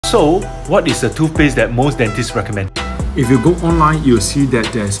So, what is the toothpaste that most dentists recommend? If you go online, you'll see that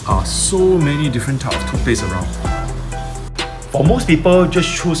there's so many different types of toothpaste around. For most people,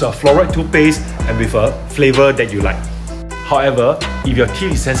 just choose a fluoride toothpaste and with a flavour that you like. However, if your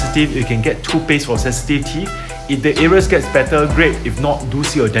teeth is sensitive, you can get toothpaste for sensitive teeth. If the areas gets better, great. If not, do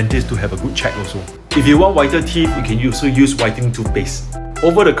see your dentist to have a good check also. If you want whiter teeth, you can also use whitening toothpaste.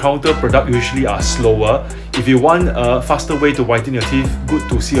 Over-the-counter products usually are slower. If you want a faster way to whiten your teeth, good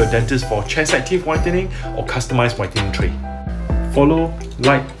to see your dentist for chairside teeth whitening or customized whitening tray. Follow,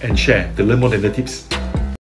 like and share to learn more dental tips.